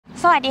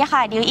สวัสดีค่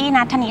ะดิวอี้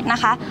ณัฐนิตน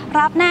ะคะ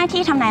รับหน้า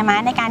ที่ทำนายม้า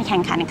ในการแข่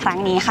งขันครั้ง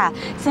นี้ค่ะ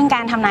ซึ่งก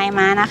ารทำนาย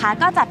ม้านะคะ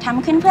ก็จัดท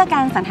ำขึ้นเพื่อก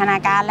ารสันทนา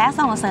การและ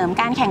ส่งเสริม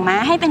การแข่งม้า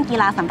ให้เป็นกี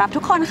ฬาสำหรับทุ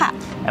กคนค่ะ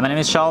My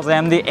name is Charles. I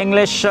am the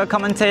English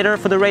commentator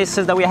for the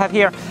races that we have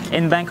here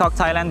in Bangkok,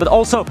 Thailand, but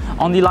also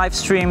on the live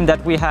stream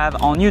that we have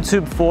on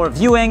YouTube for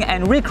viewing and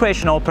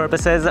recreational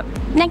purposes.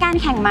 ในการ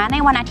แข่งม้าใน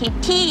วันอาทิตย์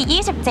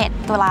ที่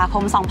 27 ตุลาค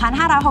ม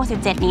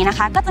 2567 นี้นะค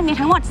ะก็จะมี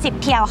ทั้งหมด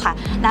 10 เที่ยวค่ะ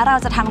แล้วเรา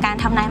จะทำการ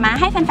ทำนายม้า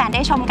ให้แฟนๆไ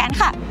ด้ชมกัน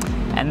ค่ะ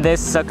And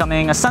this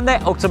coming Sunday,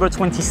 October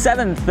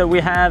 27th, we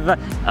have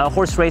a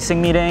horse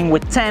racing meeting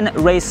with 10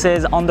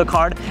 races on the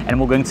card, and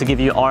we're going to give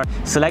you our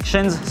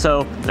selections.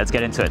 So let's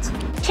get into it.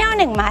 เที่ยว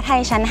1ม้าไท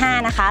ยชั้น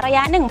 5 นะคะระย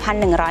ะ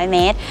 1,100 เม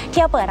ตรเ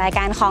ที่ยวเปิดราย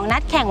การของนั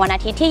ดแข่งวันอา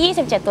ทิตย์ที่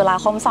 27 ตุลา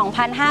คม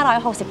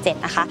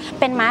 2567 นะคะ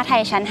เป็นม้าไท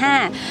ยชั้น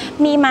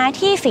 5 มีม้า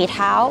ที่ฝีเ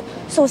ท้า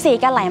สูสี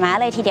กันหลายม้า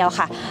เลยทีเดียว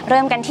ค่ะเ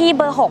ริ่มกันที่เ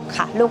บอร์ 6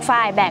 ค่ะลูกฝ้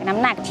ายแบกน้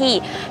ำหนักที่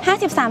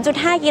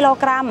 53.5 กิโล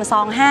กรัมซ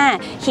อง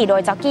 5 ขี่โด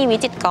ยจ็อกกี้วิ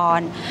จิตรก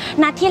ร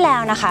นัดที่แล้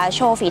วนะคะโช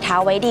ว์ฝีเท้า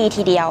ไว้ดี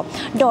ทีเดียว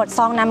โดดซ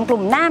องนำก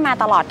ลุ่มหน้ามา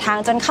ตลอดทาง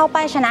จนเข้า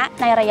ป้ายชนะ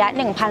ในระยะ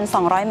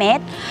 1,200 เมต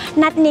ร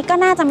นัดนี้ก็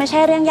น่าจะไม่ใช่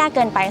เรื่องยากเ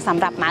กินไปสำ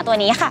หรับม้าตัว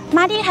นี้ค่ะ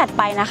ม้าที่ถัดไ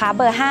ปนะคะเ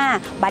บอร์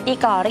 5 บัดดี้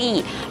กอรี่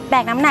แบ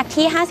กน้ำหนัก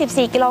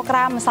ที่ 54 กิโลก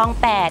รัมซอง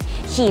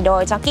 8 ขี่โด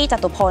ยจ็อกกี้จ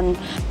ตุพล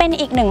เป็น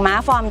อีกหนึ่งม้า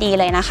ฟอร์มดี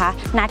เลยนะคะ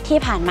นัดที่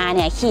ผ่านมาเ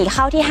นี่ยขี่เ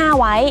ข้าที่ 5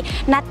 ไว้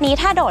นัดนี้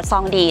ถ้าโดดซอ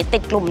งดีติ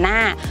ดกลุ่มหน้า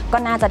ก็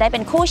น่าจะได้เป็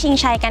นคู่ชิง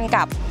ชัยกัน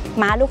กับ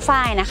ม้าลูกฝ้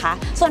ายนะคะ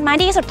ส่วนม้า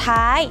ดีสุด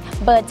ท้าย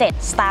เบอร์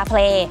 7 Star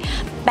Play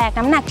แบก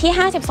น้ำหนักที่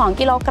 52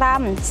 กิโลกรั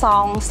มซอ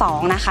ง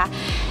 2 นะคะ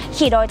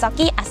ขี่โดยจ็อก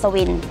กี้อัศ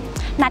วิน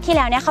นัดที่แ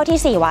ล้วเนี่ยเข้า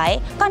ที่ 4 ไว้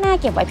ก็น่า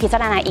เก็บไว้พิจา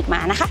รณาอีกม้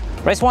านะคะ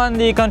Race 1,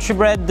 the Country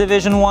Bred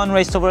Division 1,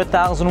 raced over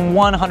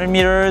 1,100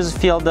 meters,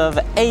 field of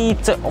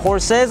 8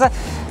 horses.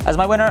 As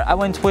my winner, I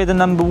went with the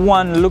number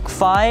 1, Look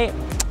Fai.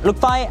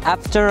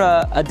 After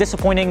a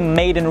disappointing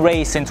maiden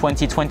race in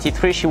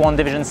 2023, she won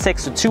Division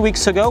 6 2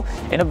 weeks ago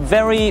in a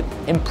very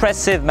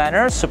impressive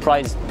manner,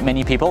 surprised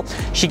many people.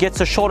 She gets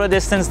a shorter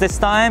distance this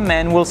time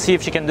and we'll see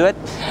if she can do it.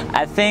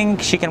 I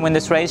think she can win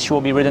this race. She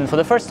will be ridden for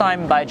the first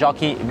time by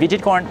jockey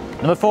Vijit Korn.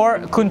 Number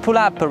 4, Kun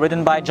Pulap,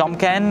 ridden by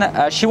Jomken.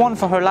 She won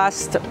for her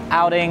last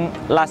outing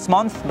last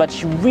month, but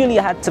she really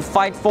had to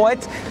fight for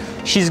it.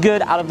 She's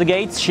good out of the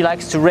gates. She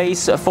likes to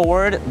race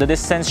forward. The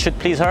distance should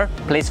please her.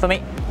 Place for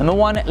me. Number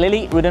 1,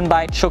 Lily, ridden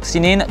by Chok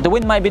Sinin. The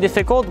win might be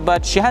difficult,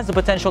 but she has the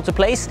potential to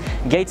place.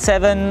 Gate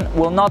 7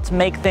 will not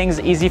make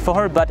things easy for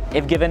her, but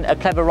if given a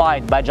clever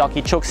ride by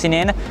jockey Chok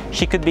Sinin,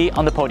 she could be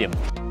on the podium.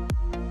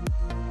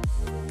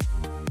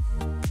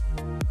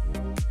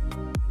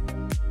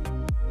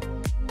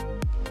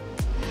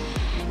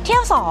 เที่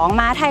ยว 2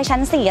 ม้าไทยชั้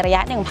น 4 ระย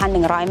ะ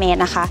 1,100 เมตร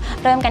นะคะ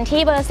เริ่มกัน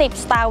ที่เบอร์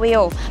 10 Star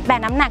Will แบก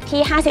น้ำหนัก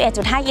ที่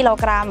 51.5 กิโล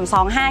กรัมซ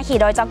อง 5 ขี่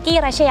โดยจ็อกกี้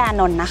รัชยา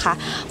นนท์นะคะ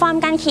ฟอร์ม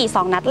การขี่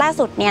 2 นัดล่า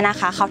สุดเนี่ยนะ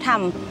คะเขาท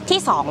ำที่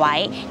 2 ไว้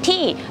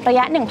ที่ระย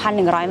ะ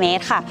 1,100 เมต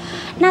รค่ะ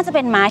น่าจะเ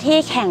ป็นม้าที่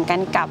แข่งกั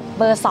นกับเ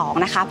บอร์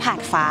 2 นะคะผา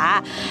ดฟ้า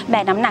แบ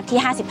กน้ำหนักที่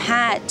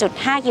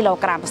 55.5 กิโล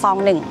กรัมซอง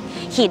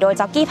 1 ขี่โดย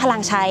จ็อกกี้พลั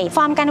งชัยฟ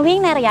อร์มการวิ่ง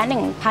ในระยะ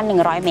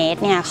 1,100 เมตร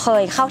เนี่ยเค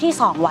ยเข้าที่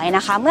 2 ไว้น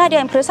ะคะเมื่อเดื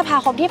อนพฤษภา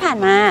คมที่ผ่าน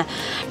มา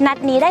นัด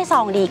นี้ได้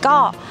2ดีก็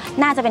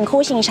น่าจะเป็น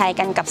คู่ชิงชัย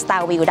กันกับ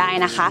Star Will ได้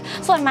นะคะ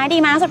ส่วนม้าดี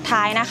ม้าสุด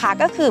ท้ายนะคะ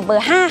ก็คือเบอ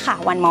ร์ 5 ค่ะ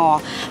วันมอ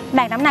แบ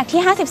กน้ำหนัก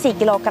ที่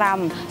 54 กิโลกรัม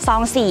ซอ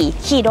ง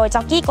 4 ขี่โดยจ็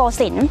อกกี้โก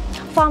สิน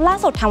ฟอร์มล่า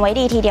สุดทำไว้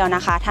ดีทีเดียวน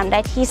ะคะทำได้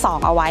ที่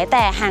 2 เอาไว้แ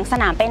ต่ห่างส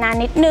นามไปนาน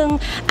นิดนึง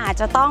อาจ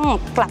จะต้อง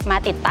กลับมา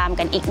ติดตาม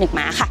กันอีก1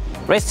ม้าค่ะ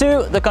Race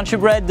 2, the Country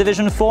Bred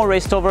Division 4,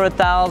 raced over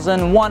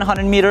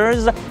 1,100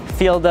 meters.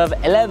 Field of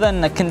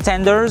 11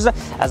 contenders.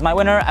 As my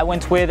winner, I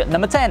went with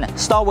number 10,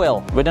 Star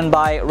Will, ridden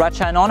by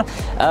Rachanon.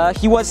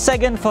 He was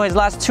second for his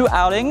last 2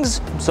 outings,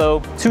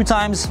 so 2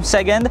 times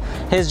second.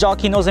 His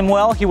jockey knows him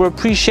well. He will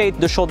appreciate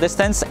the short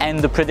distance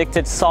and the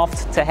predicted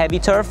soft to heavy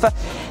turf.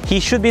 He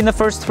should be in the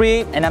first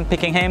 3, and I'm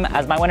picking him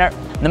as my winner.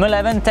 Number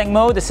 11,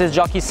 Tengmo. This is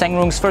jockey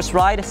Sangroong's first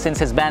ride since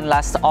his ban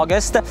last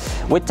August.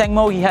 With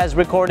Tengmo, he has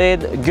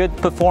recorded good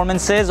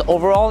performances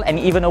overall and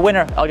even a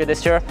winner earlier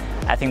this year.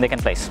 I think they can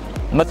place.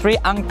 Number 3,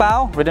 Ang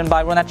Pao, ridden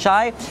by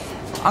Ronachai.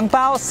 Ang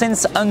Pao,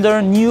 since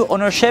under new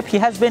ownership, he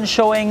has been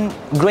showing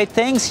great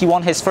things. He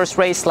won his first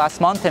race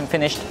last month and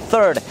finished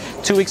 3rd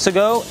 2 weeks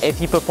ago. If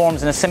he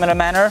performs in a similar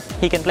manner,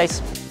 he can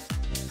place.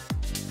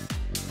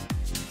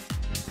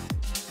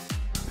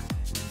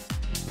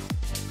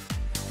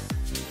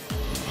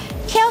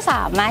 เที่ยว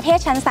 3 ม้าเทศ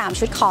ชั้น 3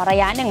 ชุดขอระ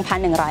ยะ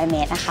 1,100 เม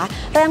ตรนะคะ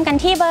เริ่มกัน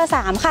ที่เบอร์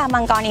 3 ค่ะมั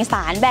งกรอีส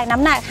านแบกน้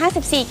ำหนัก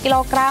 54 กิโล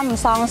กรัม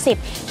ซอง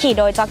 10 ขี่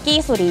โดยจ็อกกี้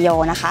สุริโย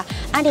นะคะ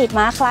อดีต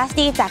ม้าคลาส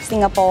ดีจากสิ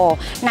งคโปร์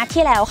นัด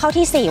ที่แล้วเข้า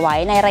ที่ 4 ไว้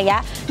ในระยะ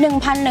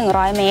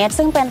 1,100 เมตร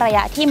ซึ่งเป็นระย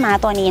ะที่ม้า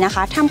ตัวนี้นะค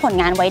ะทำผล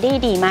งานไว้ได้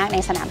ดีมากใน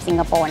สนามสิง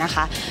คโปร์นะค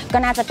ะก็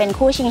น่าจะเป็น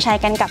คู่ชิงชัย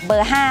กันกับเบอ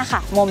ร์ 5 ค่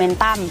ะโมเมน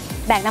ตัม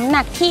แบกน้ำห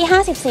นัก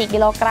ที่ 54 กิ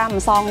โลกรัม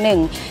ซอง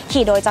 1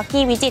 ขี่โดยจ็อก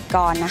กี้วิจิตรก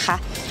รนะคะ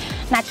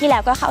นัดที่แล้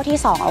วก็เข้าที่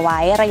 2 เอาไว้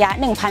ระยะ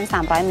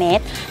 1,300 เมต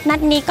รนัด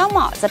นี้ก็เหม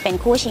าะจะเป็น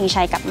คู่ชิง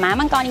ชัยกับม้า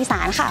มังกรอีส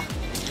านค่ะ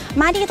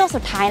ม้าดีตัวสุ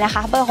ดท้ายนะค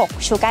ะเบอร์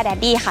6 Sugar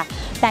Daddy ค่ะ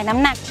แบกน้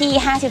ำหนักที่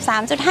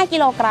 53.5 กิ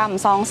โลกรัม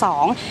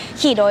2-2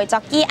ขี่โดยจ็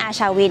อกกี้อา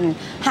ชาวิน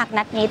หาก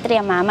นัดนี้เตรี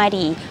ยมม้ามา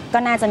ดีก็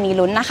น่าจะมี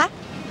ลุ้นนะคะ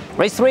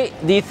Race 3,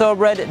 the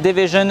Thoroughbred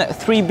Division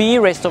 3B,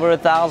 raced over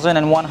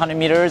 1,100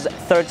 meters,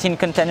 13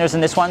 contenders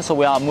in this one, so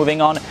we are moving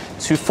on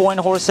to foreign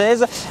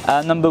horses.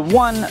 Number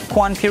 1,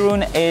 Kwan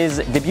Pirun is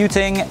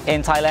debuting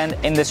in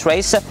Thailand in this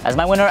race. As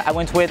my winner, I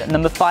went with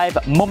number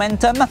 5,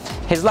 Momentum.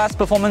 His last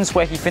performance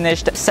where he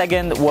finished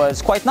second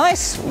was quite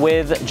nice,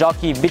 with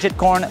jockey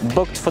Bijitkorn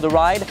booked for the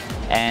ride,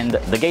 and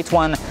the gate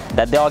 1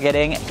 that they are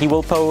getting, he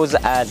will pose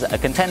as a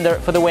contender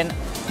for the win.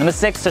 Number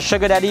 6,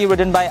 Sugar Daddy,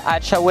 ridden by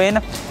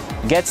Asawin.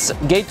 Gets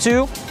gate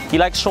 2, he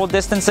likes short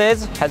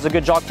distances, has a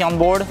good jockey on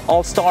board.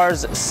 All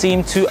stars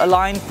seem to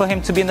align for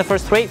him to be in the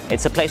first 3.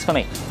 It's a place for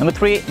me. Number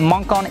 3,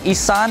 Mongkol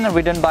Isan,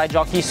 ridden by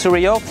jockey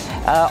Suryo.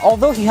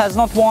 Although he has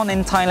not won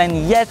in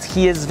Thailand yet,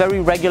 he is very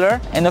regular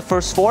in the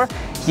first 4.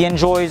 He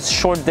enjoys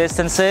short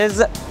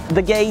distances.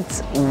 The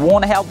gate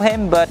won't help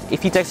him, but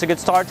if he takes a good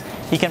start,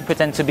 he can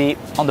pretend to be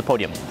on the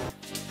podium.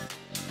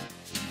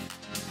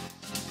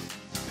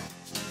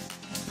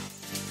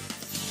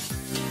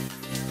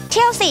 เ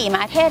ที่ยว4ม้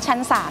าเทศชั้น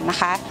3นะ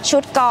คะชุ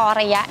ดกอ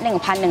ระยะ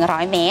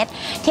 1,100 เมตร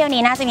เที่ยว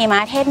นี้น่าจะมีม้า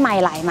เทศใหม่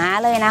หลายม้า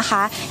เลยนะค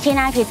ะที่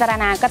น่าพิจาร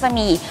ณาก็จะ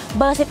มีเ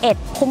บอร์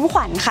11คุ้มข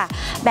วัญค่ะ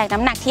แบกน้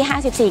ำหนักที่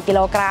54กิโล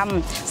กรัม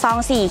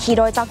2-4ขี่โ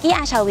ดยจ็อกกี้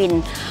อาชาวิน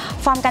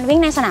ฟอร์มการวิ่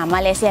งในสนามม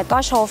าเลเซียก็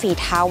โชว์ฝี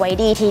เท้าไว้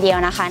ดีทีเดียว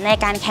นะคะใน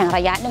การแข่งร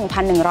ะยะ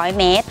 1,100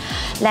 เมตร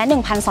และ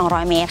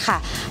 1,200 เมตรค่ะ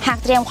หาก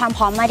เตรียมความพ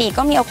ร้อมมาดี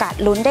ก็มีโอกาส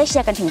ลุ้นได้เชี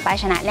ยร์กันถึงปลาย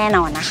ชนะแน่น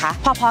อนนะคะ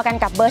พอๆกัน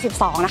กับเบอร์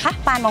12นะคะ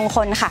ปานมงค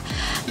ลค่ะ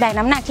แบก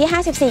น้ำหนักที่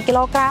54กิโล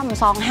กรัม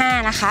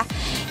25นะคะ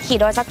ขี่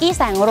โดยจ็อกกี้แ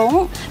สงรุ้ง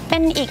เป็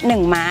นอีก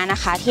1ม้านะ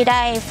คะที่ไ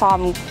ด้ฟอร์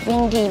มวิ่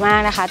งดีมาก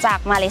นะคะจาก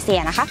มาเลเซีย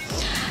นะคะ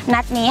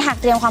นัดนี้หาก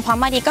เตรียมความพร้อม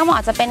มาดีก็เหมา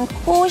ะจะเป็น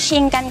คู่ชิ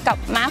งกันกับ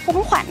ม้าคุ้ม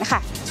ขวัญค่ะ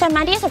ส่วนม้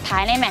าที่สุดท้า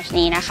ยในแมตช์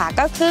นี้นะคะ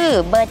ก็คือ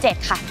เบอร์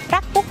7ค่ะรั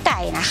กปุ๊กไก่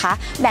นะคะ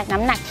แบกน้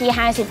ำหนักที่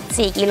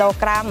54กิโล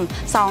กรัม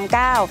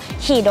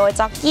29ขี่โดย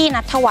จ็อกกี้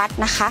ณัฐวัฒน์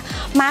นะคะ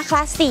ม้าคล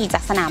าส4จา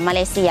กสนามมาเล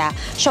เซีย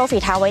โชว์ฝี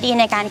เท้าไว้ดี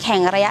ในการแข่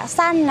งระยะ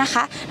สั้นนะค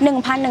ะ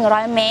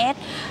 1,100 เมตร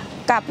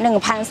กับ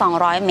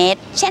 1,200 เมตร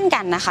เช่น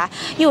กันนะคะ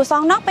อยู่ซอ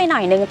งนอกไปหน่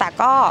อยนึงแต่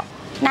ก็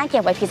น่าเก็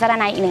บไว้พิจาร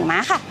ณาอีก1ม้า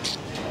ค่ะ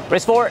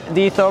Race 4,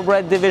 the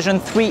Thoroughbred Division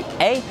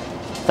 3A,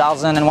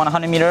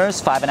 1,100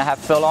 meters, 5.5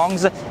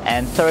 furlongs,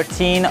 and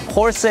 13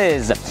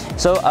 horses.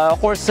 So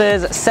horses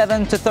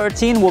 7 to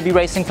 13 will be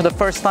racing for the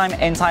first time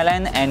in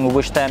Thailand, and we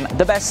wish them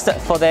the best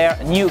for their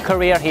new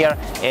career here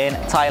in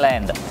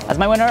Thailand. As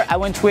my winner, I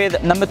went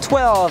with number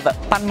 12,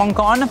 Pan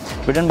Mongkol,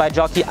 ridden by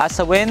jockey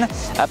Asawin.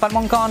 Pan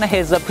Mongkol,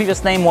 his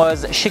previous name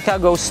was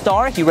Chicago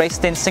Star. He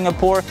raced in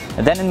Singapore,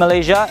 then in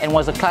Malaysia, and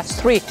was a class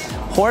 3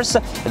 horse.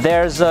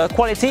 There's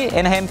quality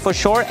in him for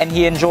sure, and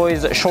he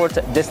enjoys short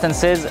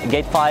distances.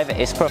 Gate 5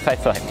 is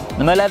perfect for him.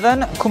 Number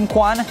 11, Kum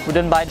Kwan,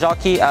 ridden by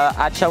jockey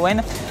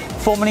Asawin.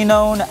 Formerly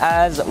known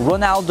as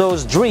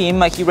Ronaldo's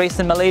Dream, he raced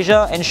in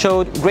Malaysia and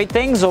showed great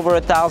things over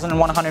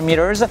 1,100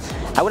 meters.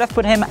 I would have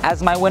put him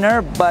as my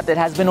winner, but it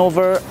has been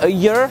over a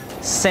year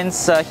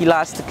since he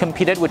last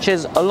competed, which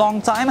is a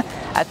long time.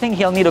 I think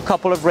he'll need a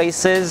couple of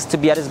races to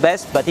be at his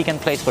best, but he can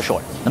place for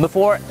sure. Number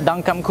 4,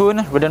 Dankam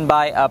Kun, ridden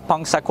by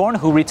Pang Sakorn,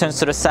 who returns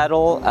to the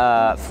saddle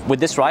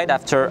with this ride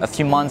after a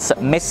few months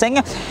missing.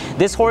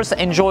 This horse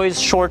enjoys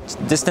short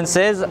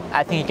distances.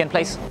 I think he can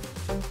place.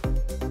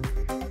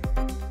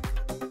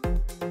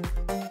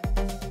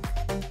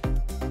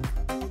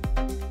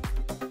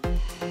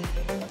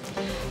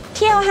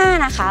 เที่ยว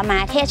5นะคะม้า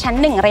เทศชั้น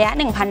1ระยะ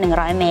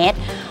 1,100 เมตร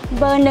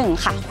เบอร์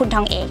1ค่ะคุณท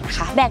องเอกนะค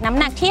ะแบกน้ำ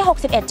หนักที่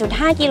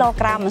 61.5 กิโล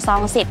กรัม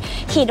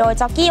20ขี่โดย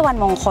จ็อกกี้วัน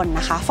มงคล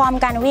นะคะฟอร์ม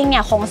การวิ่งเนี่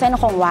ยคงเส้น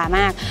คงวาม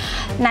าก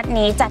นัด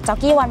นี้จัดจ็อก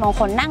กี้วันมง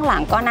คลนั่งหลั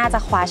งก็น่าจะ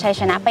คว้าชัย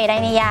ชนะไปได้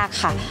ไม่ยาก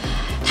ค่ะ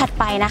ถัด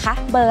ไปนะคะ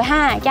เบอร์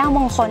5แก้วม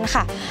งคล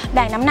ค่ะแบ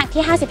กน้ำหนัก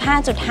ที่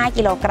 55.5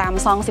 กิโลกรัม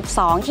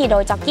22ขี่โด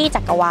ยจ็อกกี้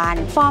จักรวาล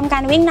ฟอร์มกา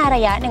รวิ่งในร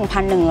ะยะ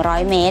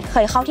 1,100 เมตรเค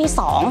ยเข้าที่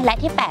2และ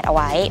ที่8เอาไ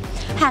ว้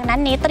หากนัด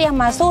นี้เตรียม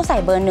มาสู้ใส่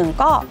เบอร์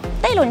1ก็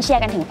ได้ลุ้นเชีย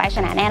ร์กันถึงปลายช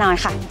นะแน่นอน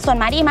ค่ะส่วน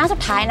ม้าดีม้าสุ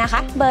ดท้ายนะคะ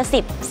เบอร์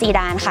10ซีด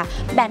านค่ะ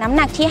แบกน้ำห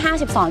นักที่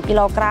52กิโ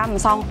ลกรัม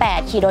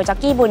28ขี่โดยจ็อก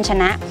กี้บุญช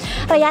นะ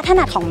ระยะถ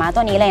นัดของม้า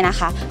ตัวนี้เลยนะ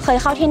คะเคย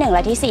เข้าที่1แล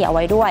ะที่4เอาไ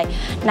ว้ด้วย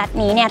นัด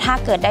นี้เนี่ยถ้า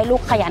เกิดได้ลู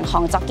กขยันขอ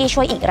งจ็อกกี้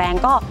ช่วยอีกแรง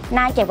ก็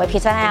น่าเก็บไว้พิ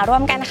จารณาร่ว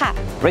มกันค่ะ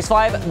Race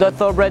 5, the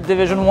Thoroughbred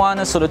Division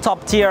 1, so the top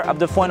tier of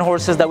the foreign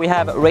horses that we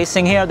have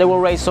racing here. They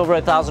will race over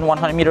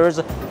 1,100 meters.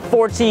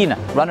 14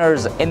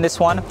 runners in this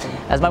one.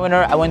 As my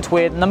winner, I went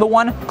with number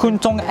 1, Kun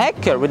Tong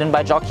Ek, ridden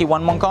by jockey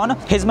Wan Mongkol.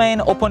 His main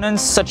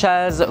opponents such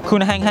as Kun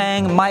Hang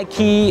Hang,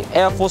 Mikey,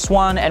 Air Force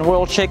One, and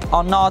Royal Chick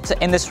are not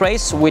in this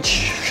race, which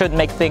should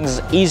make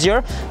things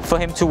easier for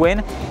him to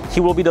win. He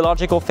will be the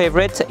logical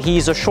favorite.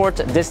 He's a short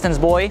distance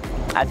boy.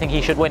 I think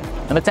he should win.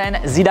 Number 10,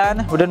 Zidane,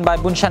 ridden by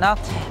Bunchana.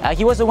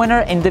 He was a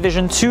winner in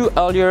Division 2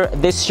 earlier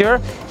this year.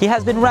 He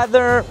has been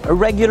rather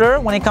irregular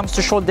when it comes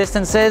to short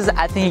distances.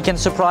 I think he can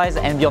surprise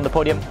and be on the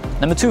podium.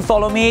 Number 2,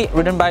 Follow Me,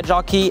 ridden by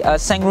jockey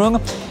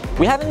Sangroong.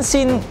 We haven't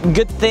seen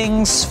good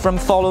things from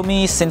Follow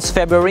Me since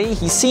February.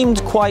 He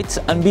seemed quite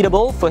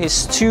unbeatable for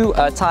his two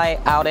Thai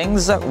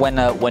outings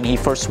when he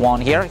first won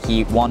here.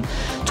 He won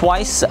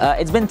twice.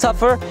 It's been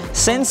tougher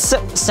since.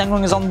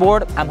 Sangroong is on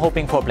board. I'm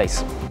hoping for a place.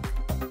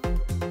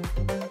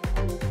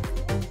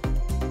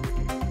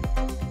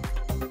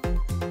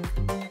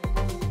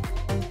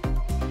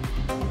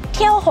 เ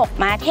ที่ยว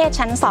 6 ม้าเทศ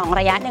ชั้น 2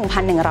 ระยะ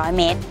 1,100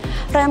 เมตร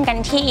เริ่มกัน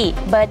ที่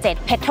เบอร์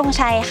 7 เพชรธง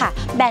ชัยค่ะ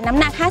แบกน้ำ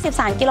หนัก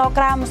 53 กิโลก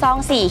รัมซอง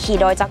 4 ขี่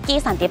โดยจ็อกกี้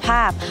สันติภ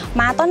าพ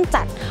ม้าต้น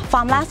จัดฟอ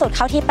ร์มล่าสุดเ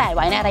ข้าที่ 8 ไ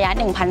ว้ในระยะ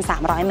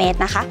 1,300 เมตร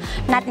นะคะ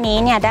นัดนี้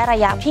เนี่ยได้ระ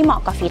ยะที่เหมาะ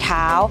กับฝีเ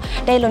ท้า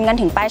ได้ลุ้นกัน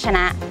ถึงป้ายชน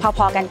ะพ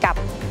อๆกันกับ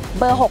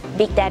เบอร์ 6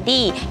 Big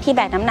Daddy ที่แบ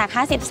กน้ำหนัก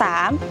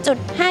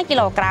 53.5 กิโ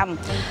ลกรัม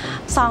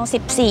ซอง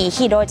 14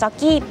 ขี่โดยจ็อก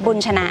กี้บุญ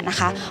ชนะนะ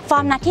คะฟอ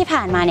ร์มนัดที่ผ่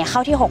านมาเนี่ยเข้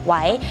าที่ 6 ไ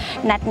ว้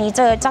นัดนี้เ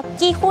จอจ็อก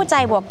กี้คู่ใจ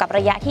บวกกับร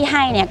ะยะที่ใ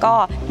ห้เนี่ยก็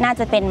น่า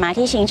จะเป็นม้า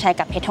ที่ชิงชัย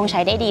กับเพชรธงชั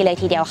ยได้ดีเลย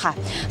ทีเดียวค่ะ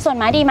ส่วน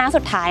ม้าดีม้า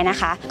สุดท้ายนะ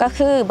คะก็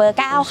คือเบอร์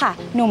 9 ค่ะ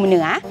หนุ่มเห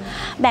นือ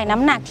แบกน้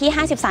ำหนักที่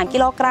 53 กิ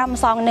โลกรัม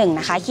ซอง 1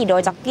 นะคะขี่โด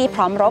ยจ็อกกี้พ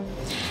ร้อมรบ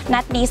นั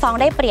ดนี้ซอง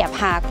ได้เปรียบ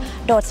หาก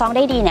โดดซองไ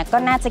ด้ดีเนี่ยก็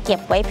น่าจะเก็บ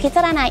ไว้พิจ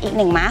ารณาอีก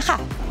1ม้าค่ะ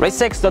Race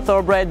 6, the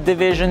Thoroughbred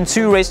Division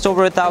 2 raced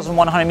over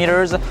 1,100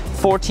 meters,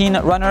 14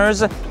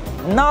 runners.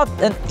 Not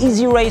an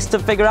easy race to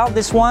figure out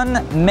this one.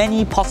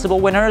 Many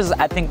possible winners.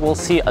 I think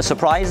we'll see a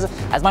surprise.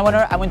 As my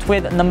winner, I went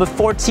with number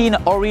 14,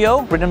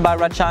 Oreo, ridden by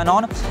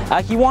Ratchanon.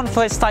 He won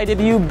for his Thai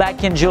debut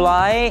back in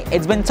July.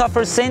 It's been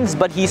tougher since,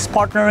 but he's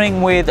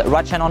partnering with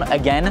Ratchanon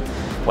again.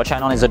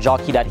 Ratchanon is a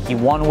jockey that he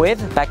won with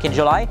back in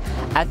July.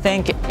 I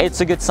think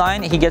it's a good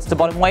sign. He gets the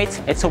bottom weight.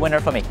 It's a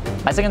winner for me.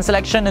 My second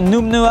selection,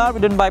 Numnua,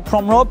 ridden by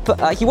Promrope.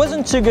 He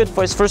wasn't too good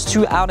for his first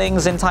two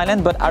outings in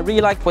Thailand, but I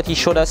really liked what he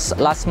showed us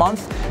last month,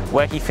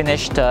 where he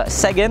finished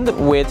second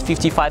with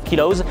 55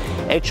 kilos.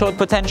 It showed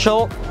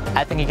potential.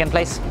 I think he can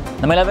place.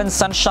 Number 11,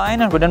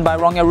 Sunshine, ridden by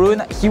Rong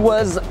Arun. He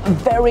was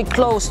very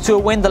close to a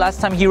win the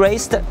last time he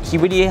raced. He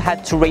really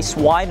had to race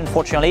wide,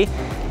 unfortunately.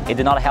 It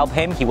did not help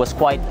him. He was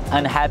quite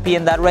unhappy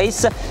in that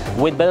race.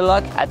 With better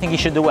luck, I think he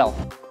should do well.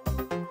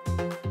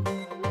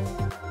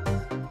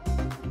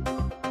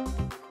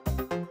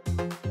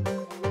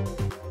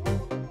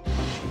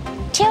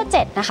 เที่ยว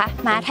 7 นะคะ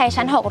ม้าไทย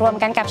ชั้น 6 รวม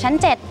กันกับชั้น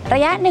 7 ร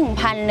ะยะ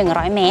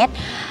 1,100 เมตร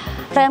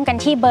เริ่มกัน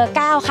ที่เบอร์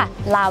 9 ค่ะ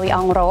ลาวิอ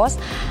องโรส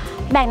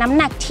แบกน้ำ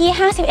หนักที่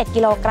 51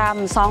 กิโลกรัม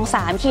ซอง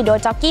 3 ขี่โดย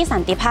จ็อกกี้สั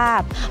นติภาพ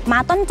ม้า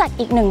ต้นจัด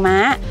อีก1ม้า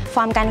ฟ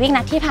อร์มการวิ่ง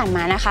นัดที่ผ่านม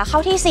านะคะเข้า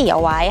ที่ 4 เอ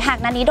าไว้หาก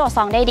นัดนี้โดดซ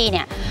องได้ดีเ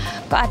นี่ย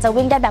ก็อาจจะ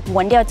วิ่งได้แบบม้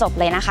วนเดียวจบ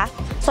เลยนะคะ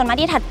ส่วนม้า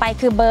ที่ถัดไป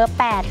คือเบอร์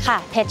 8 ค่ะ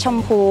เพชรชม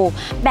พู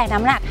แบกน้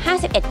ำหนัก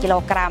 51 กิโล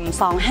กรัม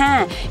ซอง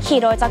 5 ขี่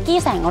โดยจ็อกกี้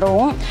แสง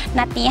รุ้ง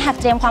นัดนี้หาก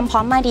เตรียมความพร้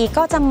อมมาดี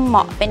ก็จะเหม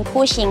าะเป็น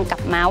คู่ชิงกับ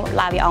ม้า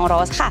ลาวิอองโร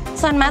สค่ะ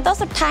ส่วนม้าตัว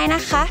สุดท้ายน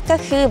ะคะก็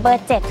คือเบอ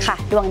ร์ 7 ค่ะ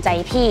ดวงใจ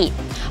พี่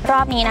ร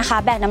อบนี้นะคะ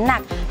แบกน้ำหนั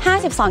ก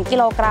 52 กิ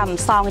โลกรัม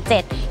ซอง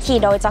 7 ขี่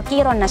โดยจ็อก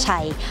กี้รณชั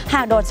ยห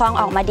ากโดดซอง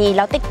ออกมาดีแ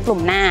ล้วติดกลุ่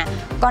มหน้า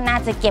ก็น่า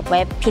จะเก็บไว้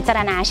พิจาร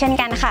ณาเช่น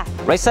กันค่ะ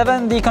Race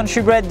 7, the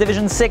Country Bred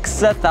Division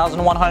 6,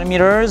 1,100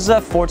 meters,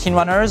 14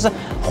 runners.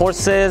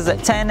 Horses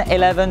 10,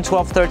 11,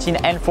 12, 13,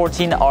 and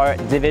 14 are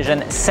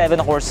Division 7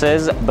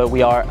 horses, but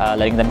we are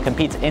letting them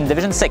compete in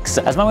Division 6.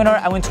 As my winner,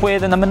 I went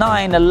with number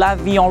 9, La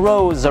Vie en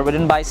Rose,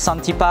 ridden by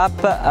Santipap.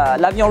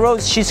 La Vie en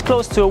Rose, she's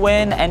close to a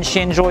win and she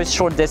enjoys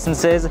short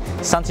distances.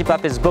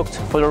 Santipap is booked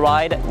for the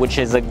ride, which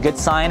is a good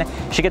sign.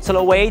 She gets a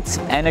low weight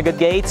and a good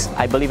gait.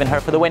 I believe in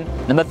her for the win.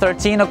 Number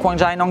 13,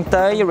 Kwangjai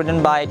Nongtei,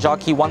 ridden by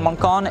jockey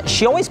Mongkol.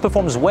 She always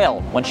performs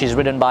well when she's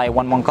ridden by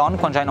Mongkol,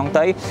 Kwangjai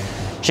Nongtei.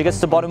 She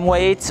gets the bottom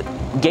weight,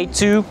 gate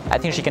 2, I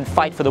think she can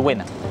fight for the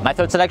win. My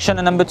third selection,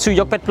 number 2,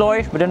 Yokpet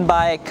Ploy, ridden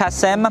by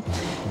Kasem.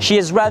 She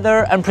is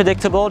rather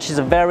unpredictable, she's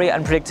a very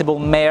unpredictable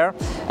mare.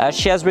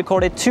 She has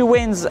recorded 2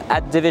 wins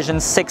at Division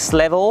 6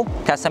 level.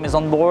 Kasem is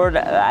on board,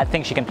 I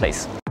think she can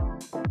place.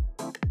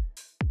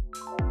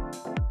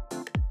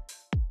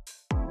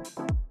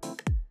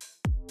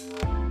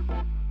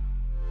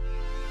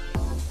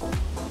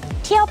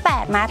 เที่ยว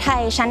 8 ม้าไท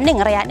ยชั้น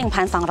 1 ระยะ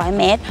 1,200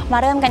 เมตรมา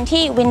เริ่มกัน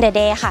ที่วินเดเ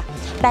ดย์ค่ะ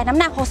แบกน้ำ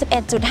หนัก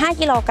 61.5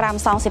 กิโลกรัม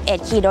ซอง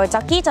 11 ขี่โดยจ็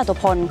อกกี้จตุ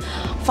พล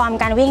ฟอร์ม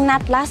การวิ่งนั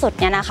ดล่าสุด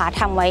เนี่ยนะคะ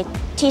ทำไว้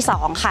ที่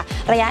 2 ค่ะ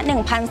ระยะ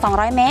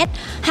 1,200 เมตร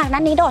หากนั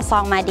ดนี้โดดซอ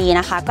งมาดี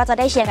นะคะก็จะ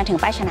ได้เชียร์กันถึง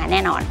ป้ายชนะแน่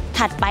นอน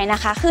ถัดไปนะ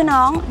คะคือ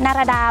น้องนาร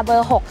ดาเบอ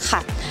ร์ 6 ค่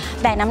ะ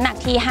แบกน้ำหนัก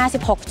ที่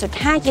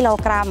 56.5 กิโล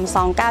กรัมซ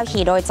อง 9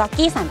 ขี่โดยจ็อก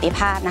กี้สันติภ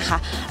าพนะคะ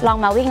ลอง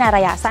มาวิ่งในร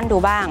ะยะสั้นดู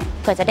บ้าง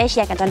เพื่อจะได้เ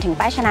ชียร์กันจนถึง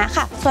ป้ายชนะ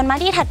ค่ะส่วนม้า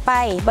ที่ถัดไป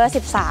เบอร์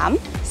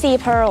 13 ซี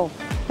เพร์ล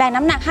แบก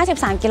น้ำหนัก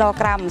 53 กิโล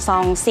กรัมซอ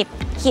ง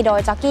 10 ขี่โดย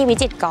จ็อกกี้วิ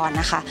จิตรกร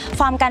นะคะ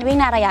ฟอร์มการวิ่ง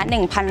ในระยะ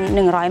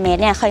 1,100 เมต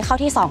รเนี่ยเคยเข้า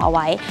ที่ 2 เอาไ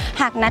ว้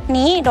หากนัด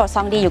นี้โดดซ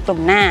องดีอยู่กลุ่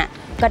มหน้า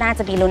ก็น่าจ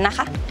ะมีลุ้นนะค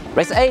ะ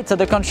Race 8,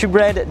 the Country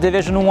Bred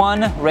Division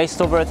 1, raced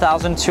over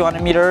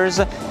 1,200 meters.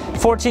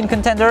 14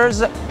 contenders.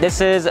 This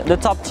is the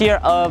top tier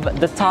of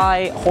the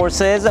Thai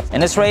horses.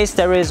 In this race,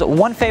 there is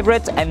one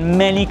favorite and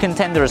many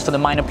contenders for the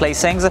minor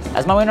placings.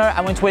 As my winner,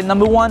 I went with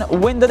number 1,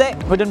 Win the Day,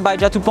 ridden by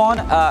Jatupon.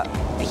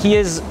 He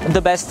is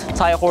the best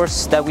Thai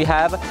horse that we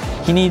have.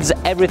 He needs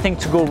everything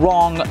to go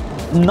wrong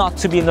not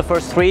to be in the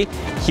first three.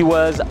 He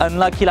was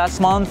unlucky last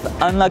month,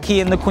 unlucky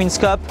in the Queen's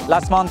Cup.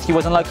 Last month he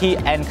was unlucky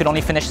and could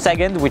only finish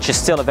second, which is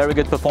still a very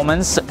good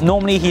performance.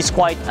 Normally he's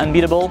quite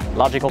unbeatable,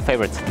 logical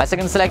favorite. My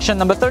second selection,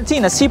 number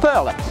 13, Sea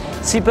Pearl.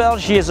 Sea Pearl,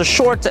 she is a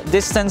short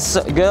distance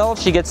girl.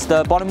 She gets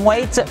the bottom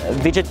weight.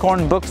 Vijay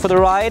Korn booked for the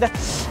ride.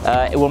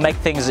 It will make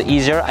things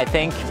easier, I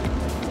think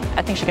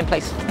she can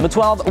place. Number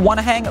 12, One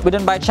Hang,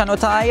 ridden by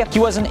Chanotai. He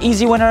was an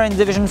easy winner in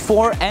Division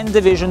 4 and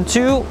Division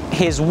 2.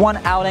 His one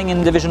outing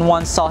in Division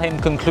 1 saw him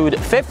conclude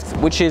 5th,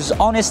 which is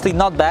honestly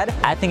not bad.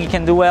 I think he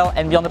can do well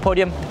and be on the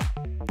podium.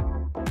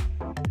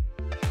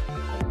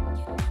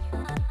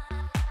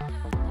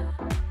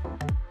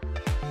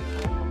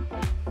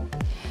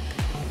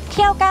 เ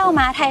ที่ยว9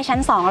ม้าไทยชั้น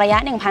2ระยะ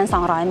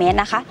 1,200 เมตร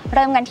นะคะเ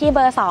ริ่มกันที่เบ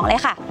อร์2เล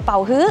ยค่ะเป่า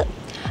ฮื้อ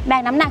แบ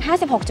กน้ำหนัก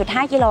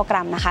 56.5 กิโลก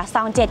รัมนะคะซ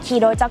อง7ขี่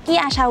โดยจ็อกกี้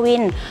อาชาวิ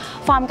น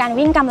ฟอร์มการ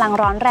วิ่งกำลัง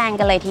ร้อนแรง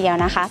กันเลยทีเดียว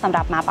นะคะสำห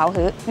รับม้าเป่า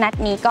ฮื้อนัด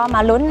นี้ก็ม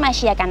าลุ้นมาเ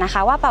ชียร์กันนะค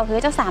ะว่าเป่าฮื้อ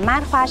จะสามาร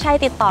ถคว้าชัย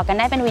ติดต่อกัน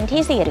ได้เป็นวิน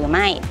ที่4หรือไ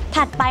ม่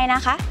ถัดไปน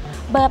ะคะ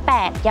เบอร์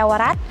8เยาว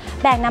รัตน์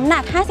แบกน้ำหนั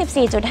ก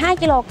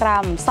 54.5 กิโลกรั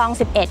มซอง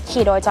11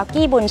ขี่โดยจ็อก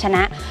กี้บุญชน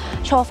ะ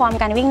โชว์ฟอร์ม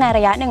การวิ่งในร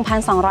ะยะ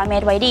 1,200 เม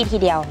ตรไว้ดีที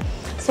เดียว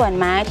ส่วน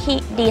ม้าที่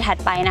ดีถัด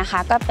ไปนะคะ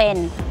ก็เป็น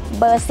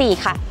เบอร์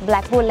4ค่ะ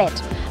Black Bullet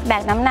แบ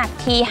กน้ำหนัก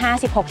ที่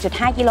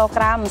 56.5 กิโลก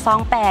รัมซอง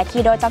8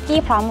ขี่โดยจ็อกกี้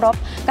พร้อมรบ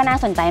ก็น่า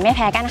สนใจไม่แ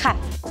พ้กันค่ะ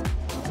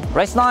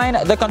Race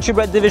 9, the Country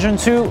Bred Division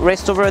 2,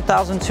 raced over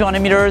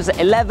 1,200 meters,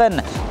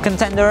 11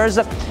 contenders.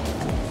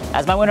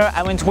 As my winner,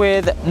 I went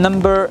with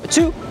number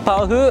 2,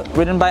 Paohu,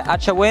 ridden by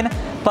Asawin.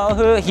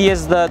 Paohu, he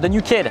is the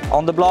new kid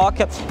on the block.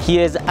 He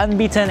is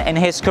unbeaten in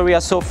his career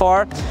so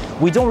far.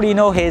 We don't really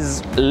know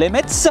his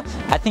limits.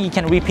 I think he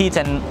can repeat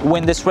and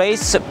win this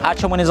race.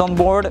 Asawin is on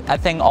board. I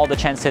think all the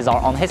chances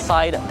are on his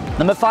side.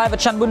 Number 5,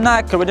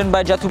 Chanbunak, ridden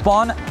by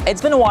Jatupon.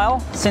 It's been a while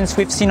since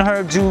we've seen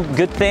her do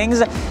good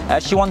things.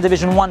 She won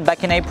Division 1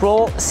 back in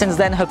April. Since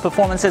then, her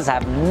performances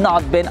have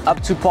not been up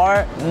to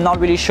par. Not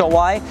really sure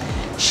why.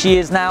 She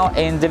is now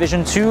in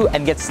Division 2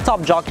 and gets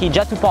top jockey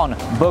Jatupon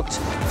booked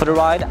for the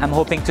ride. I'm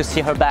hoping to see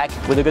her back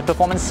with a good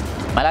performance.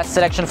 My last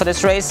selection for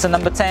this race,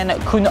 number 10,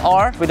 Kun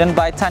R, ridden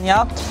by Tanya.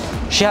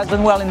 She has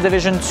done well in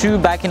Division 2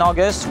 back in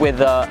August with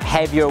a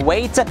heavier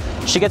weight.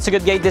 She gets a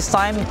good gate this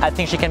time. I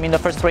think she can be in the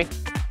first three.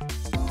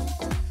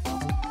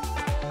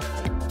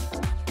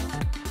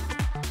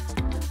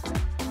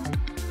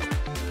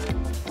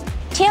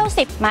 เที่ยว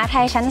10ม้าไท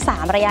ยชั้น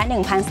3ระยะ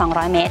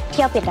 1,200 เมตรเ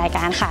ที่ยวปิดราย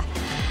การค่ะ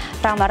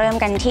เรามาเริ่ม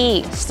กันที่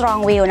Strong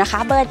Wheel นะคะ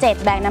เบอร์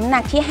7แบกน้ำหนั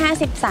กที่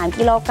 53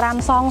 กิโลกรัม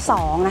ซอง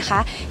2นะคะ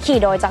ขี่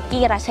โดยจ็อก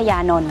กี้รัชยา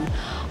นนท์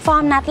ฟอ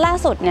ร์มนัดล่า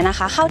สุดเนี่ยนะ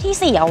คะเข้า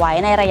ที่4เอาไว้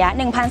ในระยะ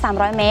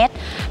 1,300 เมตร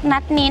นั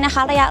ดนี้นะค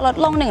ะระยะลด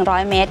ลง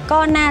100เมตรก็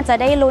น่าจะ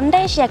ได้ลุ้นไ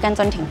ด้เชียร์กัน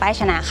จนถึงป้าย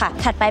ชนะค่ะ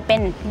ถัดไปเป็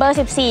นเบอร์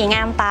14ง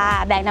ามตา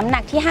แบกน้ำหนั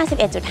กที่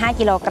 51.5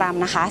 กิโลกรัม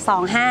นะคะ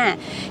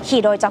25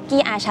ขี่โดยจ็อก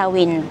กี้อาชา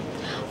วิน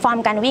ฟอร์ม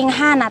การวิ่ง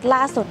5นัดล่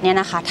าสุดเนี่ย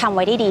นะคะทำไ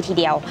ว้ได้ดีที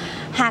เดียว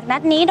หากนั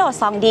ดนี้โดด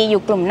ซองดีอ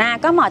ยู่กลุ่มหน้า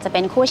ก็เหมาะจะเ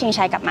ป็นคู่ชิง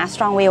ชัยกับม้า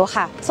Strong Wheel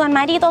ค่ะส่วนม้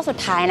าดีตัวสุด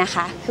ท้ายนะค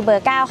ะคือเบอ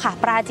ร์9ค่ะ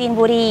ปราจีน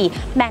บุรี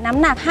แบกน้ำ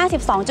หนัก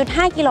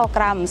 52.5 กิโลก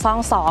รัมซอง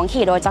2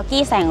ขี่โดยจ็อก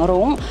กี้แสง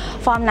รุ้ง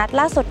ฟอร์มนัด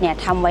ล่าสุดเนี่ย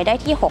ทำไว้ได้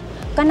ที่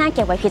6ก็น่าเ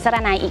ก็บไว้พิจาร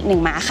ณาอีก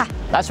1ม้าค่ะ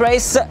Last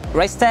race,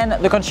 race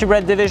 10, the Country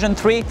Bred Division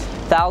 3,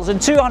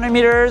 1,200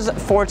 meters,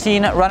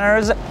 14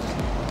 runners.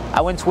 I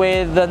went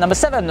with number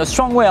 7, the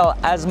Strong Wheel,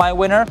 as my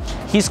winner.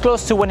 He's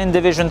close to winning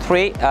Division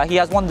 3. He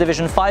has won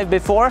Division 5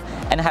 before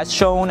and has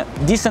shown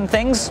decent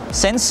things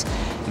since.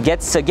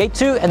 Gets Gate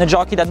 2 and a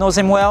jockey that knows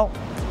him well.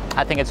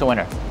 I think it's a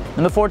winner.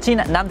 Number 14,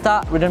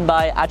 Namta, ridden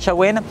by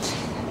Asawin.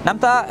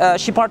 Namta,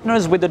 she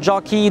partners with the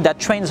jockey that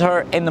trains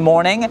her in the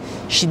morning.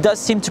 She does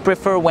seem to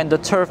prefer when the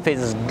turf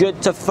is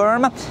good to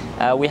firm.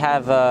 We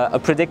have a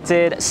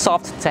predicted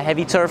soft to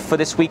heavy turf for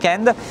this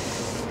weekend.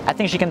 I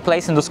think she can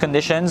place in those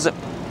conditions.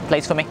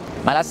 Place for me.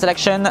 My last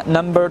selection,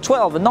 number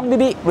 12, Nong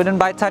Bibi, ridden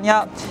by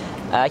Tanya.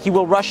 He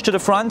will rush to the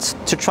front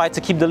to try to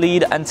keep the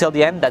lead until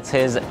the end. That's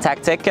his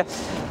tactic.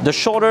 The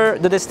shorter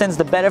the distance,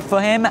 the better for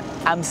him.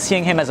 I'm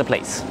seeing him as a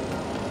place.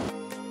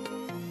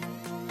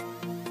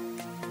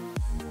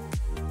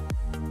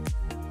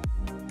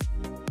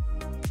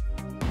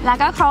 แล้ว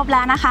ก็ครบแ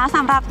ล้วนะคะส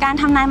ำหรับการ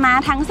ทำนายม้า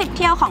ทั้ง10เ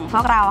ที่ยวของพ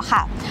วกเราค่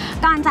ะ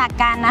ก่อนจาก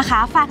กันนะคะ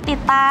ฝากติด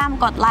ตาม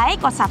กดไลค์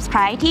กด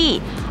Subscribe ที่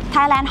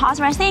Thailand Horse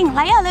Racing แล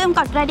ะอย่าลืมก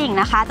ดกระดิ่ง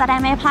นะคะจะได้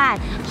ไม่พลาด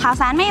ข่าว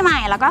สารใหม่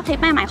ๆแล้วก็คลิป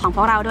ใหม่ๆของพ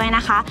วกเราด้วยน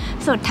ะคะ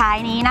สุดท้าย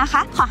นี้นะค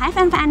ะขอให้แ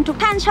ฟนๆทุก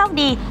ท่านโชค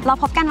ดีเรา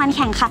พบกันวันแ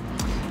ข่งค่ะ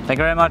Thank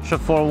you very much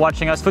for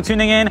watching us, for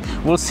tuning in.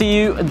 We'll see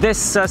you this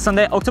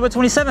Sunday, October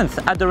 27th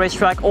at the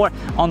racetrack or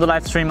on the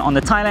live stream on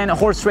the Thailand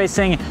Horse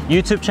Racing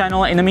YouTube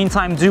channel. In the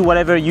meantime, do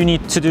whatever you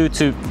need to do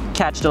to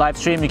catch the live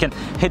stream. You can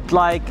hit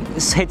like,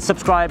 hit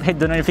subscribe, hit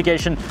the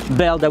notification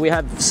bell that we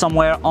have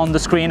somewhere on the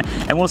screen.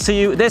 And we'll see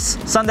you this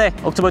Sunday,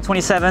 October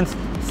 27th,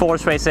 for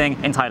horse racing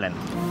in Thailand.